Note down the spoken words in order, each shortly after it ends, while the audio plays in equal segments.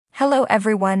Hello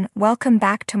everyone, welcome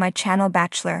back to my channel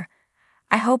Bachelor.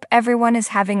 I hope everyone is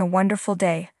having a wonderful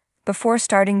day. Before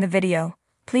starting the video,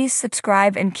 please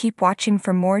subscribe and keep watching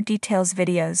for more details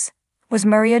videos. Was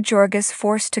Maria Georgas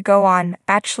forced to go on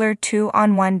Bachelor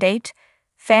 2-on-1 date?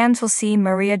 Fans will see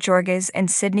Maria Georgas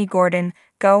and Sydney Gordon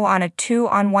go on a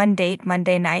 2-on-1 date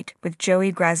Monday night with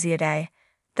Georgas.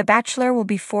 The Bachelor will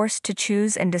be forced to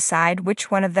choose and decide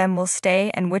which one of them will stay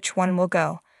and which one will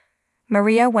go.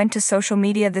 Maria went to social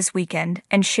media this weekend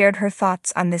and shared her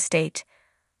thoughts on this date.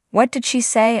 What did she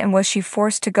say, and was she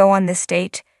forced to go on this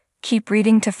date? Keep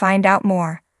reading to find out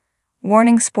more.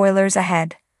 Warning: spoilers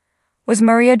ahead. Was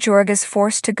Maria Georgas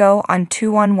forced to go on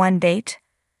 2-on-1 date?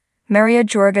 Maria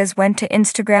Georgas went to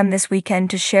Instagram this weekend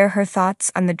to share her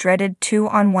thoughts on the dreaded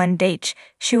 2-on-1 date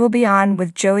she will be on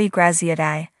with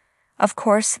Georgas. Of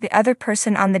course, the other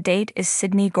person on the date is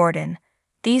Sydney Gordon.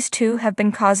 These two have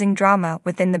been causing drama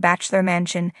within the Bachelor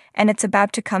mansion, and it's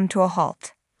about to come to a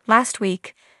halt. Last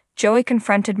week, Joey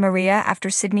confronted Maria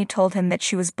after Sydney told him that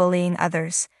she was bullying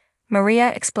others.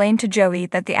 Maria explained to Joey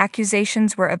that the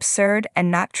accusations were absurd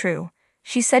and not true.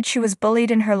 She said she was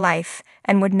bullied in her life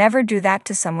and would never do that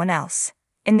to someone else.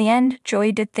 In the end,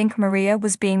 Joey did think Maria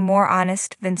was being more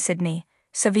honest than Sydney,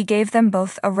 so he gave them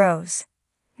both a rose.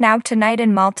 Now tonight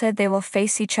in Malta they will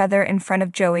face each other in front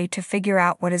of Joey to figure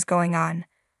out what is going on.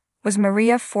 Was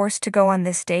Maria forced to go on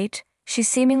this date? She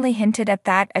seemingly hinted at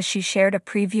that as she shared a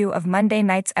preview of Monday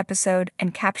night's episode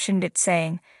and captioned it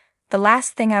saying, "The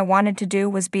last thing I wanted to do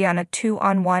was be on a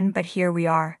 2-on-1, but here we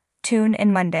are. Tune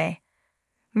in Monday."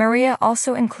 Maria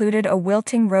also included a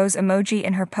wilting rose emoji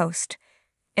in her post.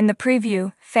 In the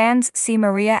preview, fans see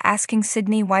Maria asking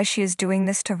Sydney why she is doing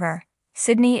this to her.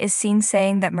 Sydney is seen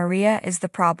saying that Maria is the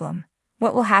problem.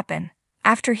 What will happen?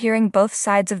 After hearing both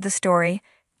sides of the story,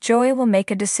 Joey will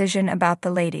make a decision about the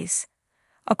ladies.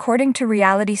 According to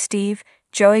Reality Steve,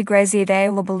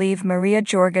 Georgas will believe Maria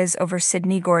Georgas over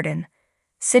Sydney Gordon.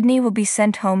 Sydney will be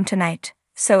sent home tonight,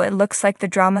 so it looks like the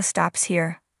drama stops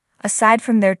here. Aside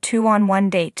from their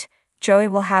 2-on-1 date, Joey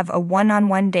will have a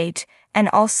 1-on-1 date and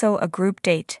also a group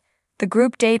date. The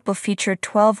group date will feature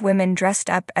 12 women dressed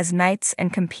up as knights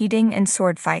and competing in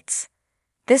sword fights.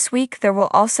 This week there will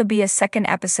also be a second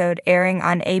episode airing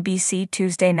on ABC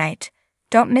Tuesday night.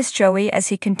 Don't miss Joey as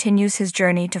he continues his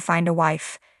journey to find a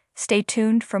wife. Stay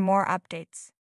tuned for more updates.